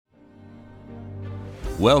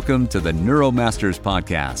Welcome to the Neuromasters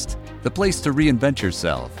Podcast, the place to reinvent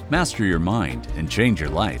yourself, master your mind, and change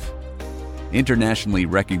your life. Internationally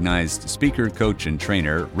recognized speaker, coach, and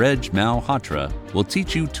trainer Reg Malhotra will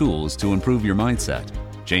teach you tools to improve your mindset,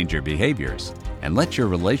 change your behaviors, and let your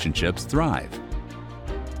relationships thrive.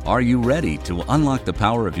 Are you ready to unlock the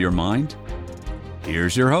power of your mind?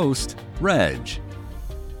 Here's your host, Reg.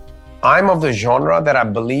 I'm of the genre that I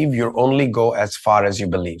believe you only go as far as your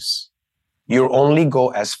beliefs. You only go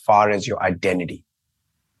as far as your identity.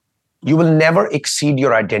 You will never exceed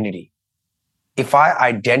your identity. If I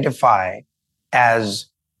identify as,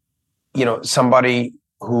 somebody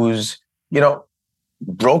who's,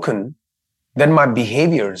 broken, then my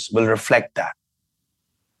behaviors will reflect that.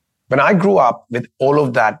 When I grew up with all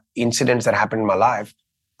of that incidents that happened in my life,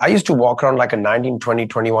 I used to walk around like a 19, 20,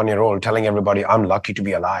 21-year-old telling everybody I'm lucky to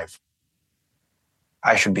be alive.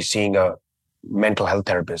 I should be seeing a mental health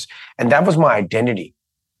therapist. And that was my identity.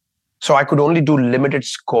 So I could only do limited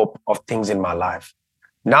scope of things in my life.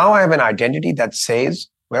 Now I have an identity that says,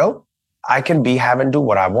 well, I can have and do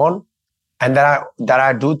what I want, and that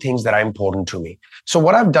I do things that are important to me. So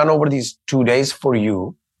what I've done over these 2 days for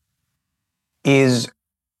you is,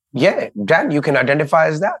 Dan, you can identify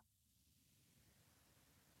as that.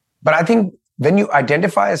 But I think when you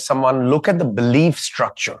identify as someone, look at the belief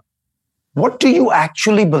structure. What do you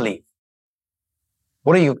actually believe?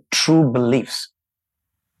 What are your true beliefs?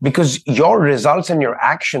 Because your results and your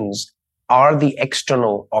actions are the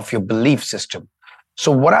external of your belief system.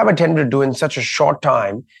 So what I've attempted to do in such a short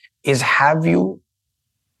time is have you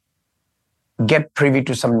get privy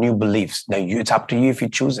to some new beliefs. Now, it's up to you if you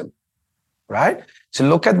choose them, right? So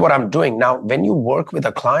look at what I'm doing. Now, when you work with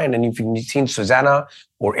a client, and if you've seen Susanna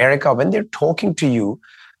or Erica, when they're talking to you,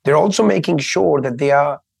 they're also making sure that they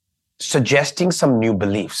are suggesting some new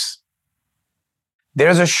beliefs.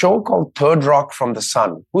 There's a show called Third Rock from the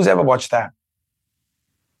Sun. Who's ever watched that?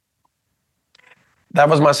 That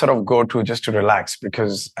was my sort of go-to just to relax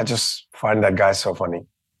because I just find that guy so funny.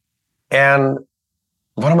 And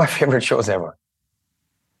one of my favorite shows ever.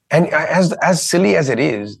 And as silly as it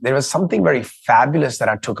is, there was something very fabulous that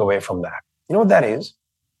I took away from that. You know what that is?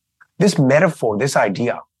 This metaphor, this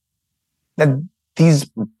idea that these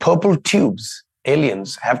purple tubes,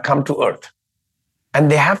 aliens, have come to Earth. And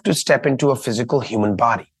they have to step into a physical human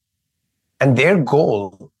body. And their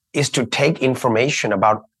goal is to take information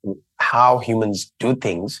about how humans do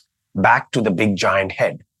things back to the big giant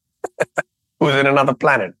head who's in another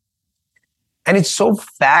planet. And it's so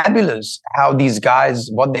fabulous how these guys,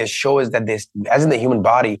 what they show is that as in the human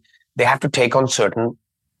body, they have to take on certain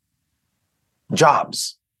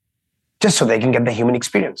jobs just so they can get the human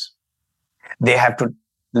experience. They have to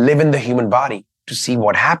live in the human body to see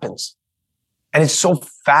what happens. And it's so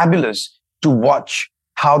fabulous to watch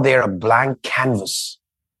how they're a blank canvas.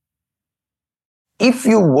 If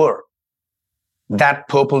you were that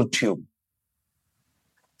purple tube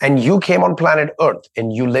and you came on planet Earth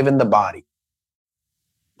and you live in the body,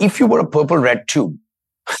 if you were a purple red tube,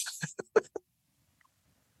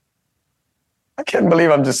 I can't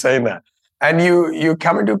believe I'm just saying that. And you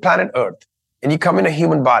come into planet Earth and you come in a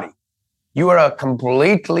human body, you are a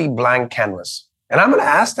completely blank canvas. And I'm going to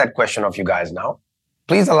ask that question of you guys now.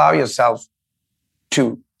 Please allow yourself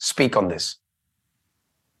to speak on this.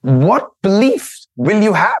 What beliefs will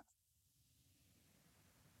you have?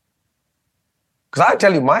 Because I'll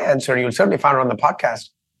tell you my answer, and you'll certainly find it on the podcast.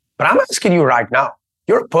 But I'm asking you right now,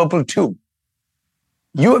 you're a purple tube.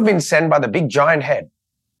 You have been sent by the big giant head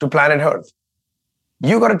to planet Earth.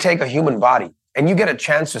 You got to take a human body, and you get a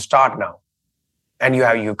chance to start now. And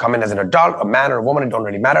you come in as an adult, a man or a woman, it don't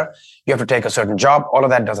really matter. You have to take a certain job. All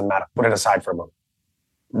of that doesn't matter. Put it aside for a moment.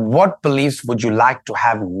 What beliefs would you like to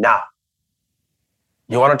have now?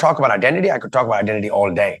 You want to talk about identity? I could talk about identity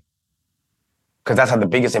all day because that's had the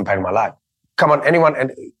biggest impact in my life. Come on, anyone.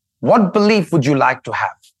 And what belief would you like to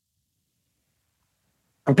have?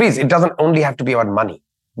 And please, it doesn't only have to be about money.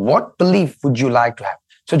 What belief would you like to have?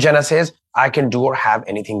 So Jenna says, I can do or have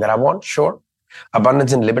anything that I want. Sure.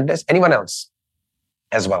 Abundance and limitless. Anyone else?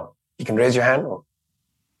 As well. You can raise your hand.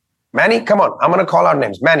 Manny, come on. I'm going to call out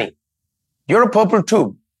names. Manny, you're a purple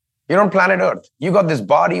tube. You're on planet Earth. You got this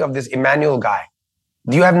body of this Emmanuel guy.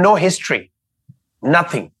 You have no history.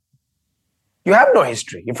 Nothing. You have no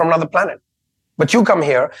history. You're from another planet. But you come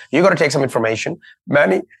here, you got to take some information.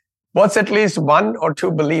 Manny, what's at least one or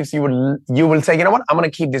two beliefs you will say, you know what? I'm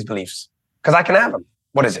going to keep these beliefs because I can have them.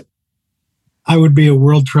 What is it? I would be a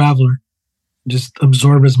world traveler. Just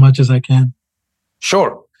absorb as much as I can.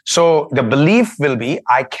 Sure. So the belief will be,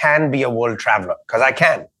 I can be a world traveler because I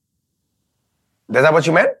can. Is that what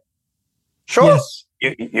you meant? Sure. Yes.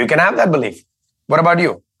 You can have that belief. What about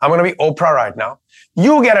you? I'm going to be Oprah right now.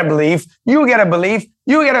 You get a belief, you get a belief,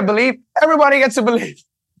 you get a belief, everybody gets a belief.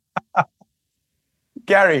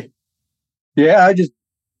 Gary. Yeah, I just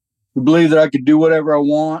believe that I could do whatever I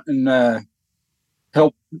want and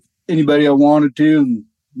help anybody I wanted to, and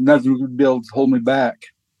nothing would be able to hold me back.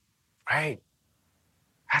 Right.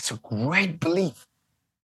 That's a great belief.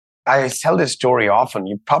 I tell this story often.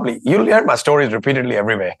 You'll hear my stories repeatedly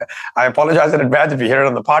everywhere. I apologize in advance if you hear it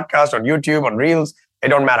on the podcast, on YouTube, on Reels. It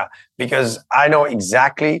don't matter, because I know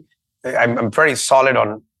exactly, I'm very solid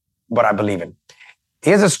on what I believe in.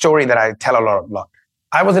 Here's a story that I tell a lot.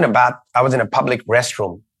 I was in a public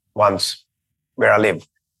restroom once where I live.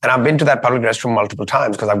 And I've been to that public restroom multiple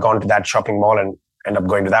times because I've gone to that shopping mall and end up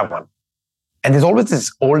going to that one. And there's always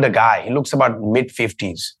this older guy. He looks about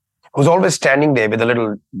mid-50s, who's always standing there with a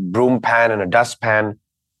little broom pan and a dustpan.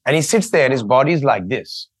 And he sits there and his body's like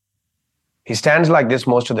this. He stands like this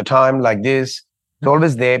most of the time, like this. He's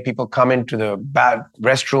always there. People come into the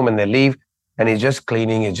restroom and they leave. And he's just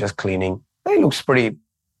cleaning. He looks pretty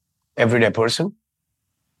everyday person.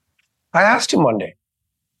 I asked him one day.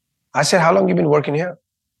 I said, how long have you been working here?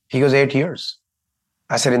 He goes, 8 years.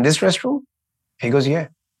 I said, in this restroom? He goes, yeah.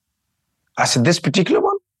 I said, this particular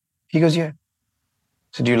one? He goes, yeah.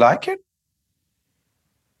 I said, do you like it?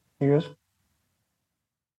 He goes,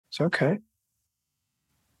 it's okay.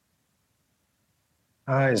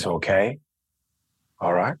 It's okay.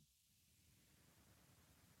 All right.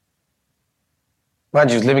 Man,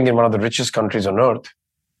 he's living in one of the richest countries on earth.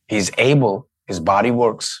 He's able, his body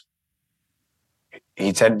works.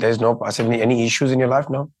 He said, I said, any issues in your life?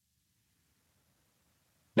 No.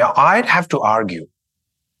 Now, I'd have to argue.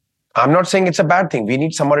 I'm not saying it's a bad thing. We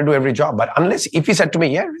need someone to do every job. But if he said to me,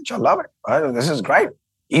 yeah, Rich, I love it. This is great.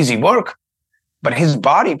 Easy work. But his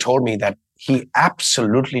body told me that he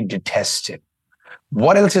absolutely detests it.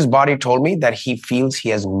 What else his body told me? That he feels he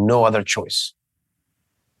has no other choice.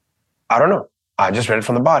 I don't know. I just read it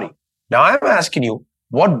from the body. Now I'm asking you,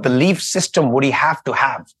 what belief system would he have to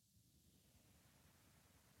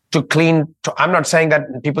clean? I'm not saying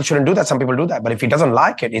that people shouldn't do that. Some people do that. But if he doesn't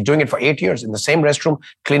like it, he's doing it for 8 years in the same restroom,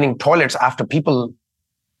 cleaning toilets after people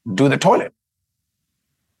do the toilet.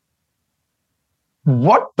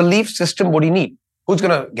 What belief system would he need? Who's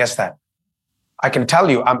going to guess that? I can tell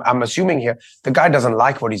you, I'm assuming here, the guy doesn't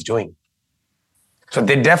like what he's doing. So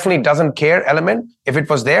there definitely doesn't care element. If it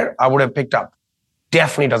was there, I would have picked up.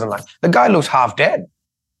 Definitely doesn't like. The guy looks half dead.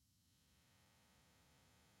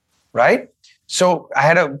 Right? So I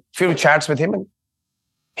had a few chats with him, and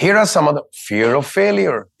here are some of the fear of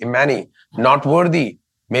failure. Imani, not worthy.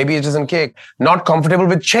 Maybe it doesn't kick. Not comfortable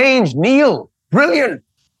with change. Neil, brilliant.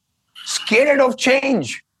 Scared of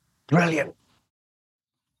change. Brilliant.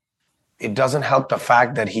 It doesn't help the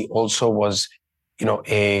fact that he also was,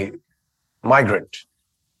 a migrant.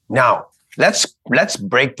 Now, let's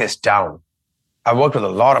break this down. I worked with a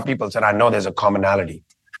lot of people and I know there's a commonality.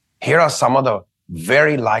 Here are some of the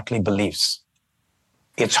very likely beliefs.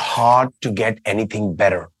 It's hard to get anything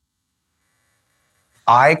better.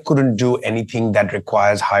 I couldn't do anything that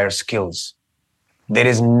requires higher skills. There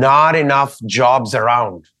is not enough jobs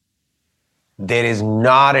around. There is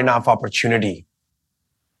not enough opportunity.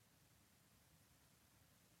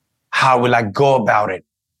 How will I go about it?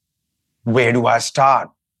 Where do I start?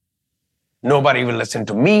 Nobody will listen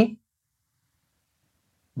to me.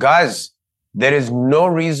 Guys, there is no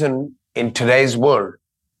reason in today's world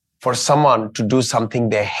for someone to do something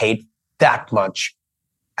they hate that much,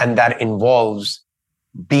 and that involves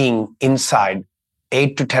being inside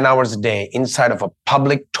 8 to 10 hours a day inside of a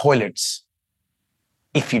public toilets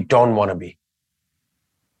if you don't want to be.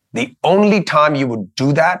 The only time you would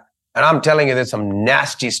do that, and I'm telling you, there's some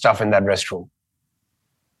nasty stuff in that restroom.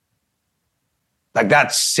 Like,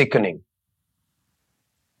 that's sickening.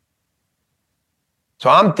 So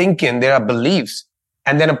I'm thinking there are beliefs,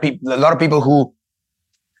 and then a lot of people who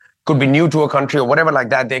could be new to a country or whatever like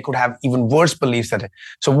that, they could have even worse beliefs.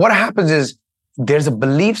 So what happens is there's a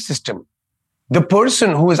belief system. The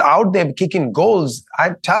person who is out there kicking goals,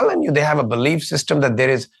 I'm telling you, they have a belief system that there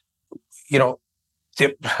is,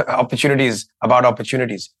 opportunities about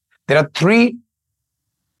opportunities. There are 3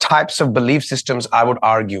 types of belief systems, I would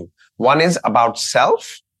argue. One is about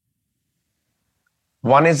self.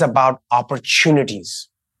 One is about opportunities.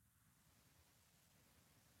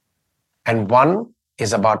 And one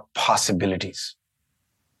is about possibilities.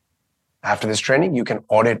 After this training, you can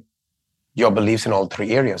audit your beliefs in all 3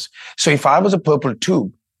 areas. So if I was a purple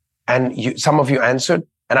tube and some of you answered,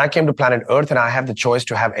 and I came to planet Earth and I have the choice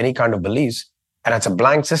to have any kind of beliefs, and it's a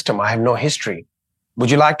blank system, I have no history. Would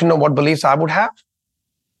you like to know what beliefs I would have?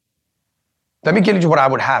 Let me tell you what I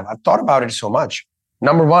would have. I've thought about it so much.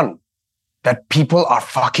 Number one, that people are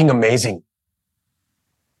fucking amazing.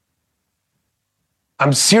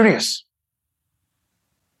 I'm serious.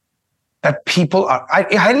 That people are,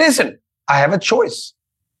 I listen, I have a choice.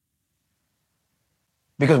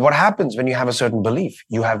 Because what happens when you have a certain belief?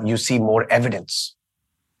 You see more evidence.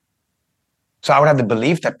 So I would have the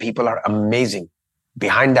belief that people are amazing.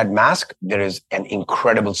 Behind that mask, there is an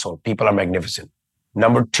incredible soul. People are magnificent.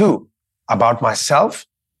 Number two, about myself,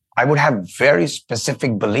 I would have very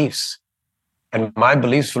specific beliefs. And my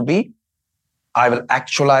beliefs will be, I will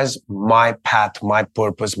actualize my path, my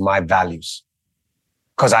purpose, my values.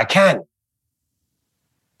 Because I can.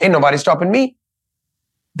 Ain't nobody stopping me.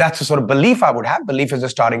 That's the sort of belief I would have. Belief is the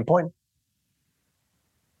starting point.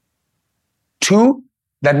 Two,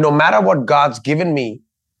 that no matter what God's given me,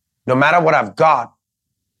 no matter what I've got,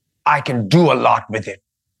 I can do a lot with it.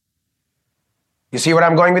 You see where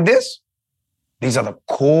I'm going with this? These are the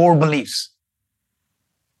core beliefs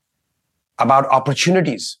about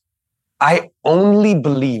opportunities. I only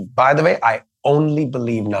believe, by the way, I only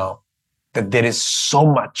believe now that there is so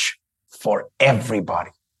much for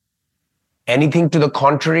everybody. Anything to the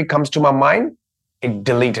contrary comes to my mind, it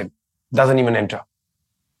deleted, doesn't even enter.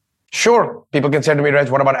 Sure, people can say to me, Reg,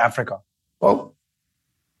 what about Africa? Well,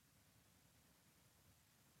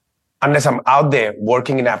 unless I'm out there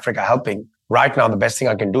working in Africa, helping, right now the best thing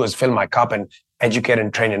I can do is fill my cup and educate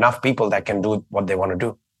and train enough people that can do what they want to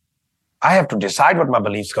do. I have to decide what my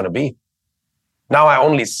belief is going to be. Now I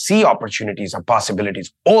only see opportunities or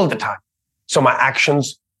possibilities all the time. So my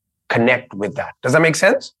actions connect with that. Does that make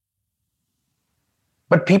sense?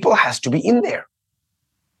 But people has to be in there.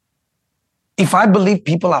 If I believe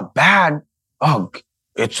people are bad, oh,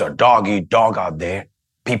 it's a dog-eat-dog out there.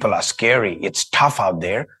 People are scary. It's tough out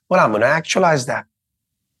there. Well, I'm going to actualize that.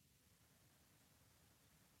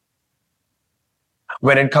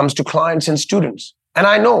 When it comes to clients and students, and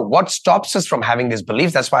I know what stops us from having this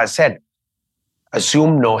belief. That's why I said,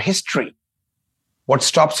 assume no history. What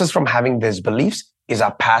stops us from having these beliefs is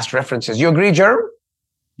our past references. You agree, Gerald?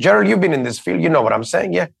 Gerald, you've been in this field. You know what I'm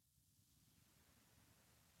saying, yeah?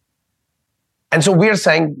 And so we're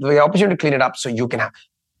saying the opportunity to clean it up so you can have,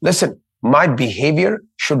 listen, my behavior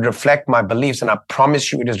should reflect my beliefs, and I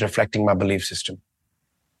promise you it is reflecting my belief system.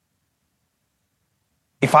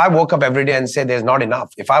 If I woke up every day and say there's not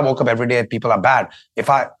enough, if I woke up every day and people are bad,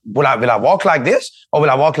 will I walk like this or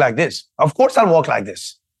will I walk like this? Of course I'll walk like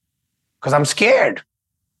this because I'm scared.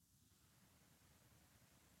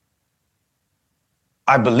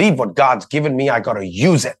 I believe what God's given me, I got to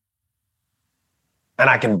use it. And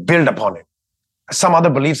I can build upon it. Some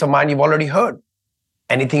other beliefs of mine you've already heard.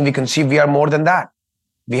 Anything we conceive, we are more than that.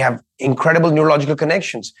 We have incredible neurological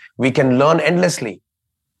connections. We can learn endlessly.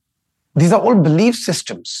 These are all belief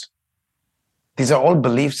systems. These are all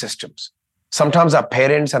belief systems. Sometimes our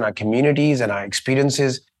parents and our communities and our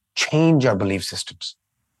experiences change our belief systems.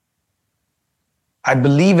 I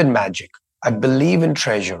believe in magic. I believe in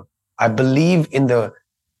treasure. I believe in the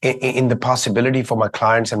possibility for my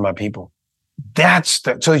clients and my people.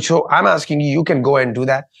 So I'm asking you, you can go and do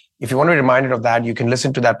that. If you want to be reminded of that, you can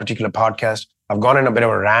listen to that particular podcast. I've gone in a bit of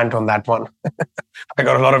a rant on that one. I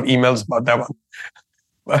got a lot of emails about that one.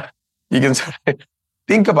 But you can sort of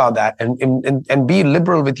think about that and be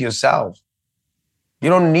liberal with yourself. You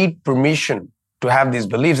don't need permission to have these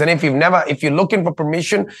beliefs. And if you're looking for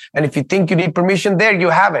permission and if you think you need permission, there you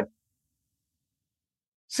have it.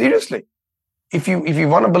 Seriously. If you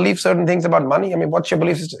want to believe certain things about money, I mean, what's your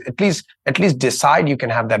belief system? At least decide you can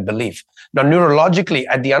have that belief. Now, neurologically,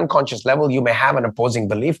 at the unconscious level, you may have an opposing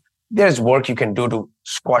belief. There's work you can do to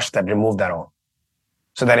squash that, remove that all,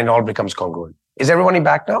 so that it all becomes congruent. Is everybody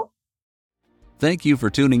back now? Thank you for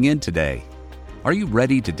tuning in today. Are you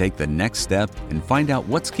ready to take the next step and find out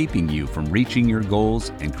what's keeping you from reaching your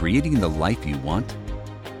goals and creating the life you want?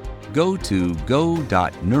 Go to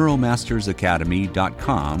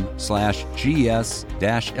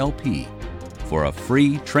go.neuromastersacademy.com/GS-LP for a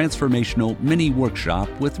free transformational mini workshop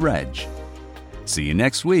with Reg. See you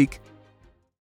next week.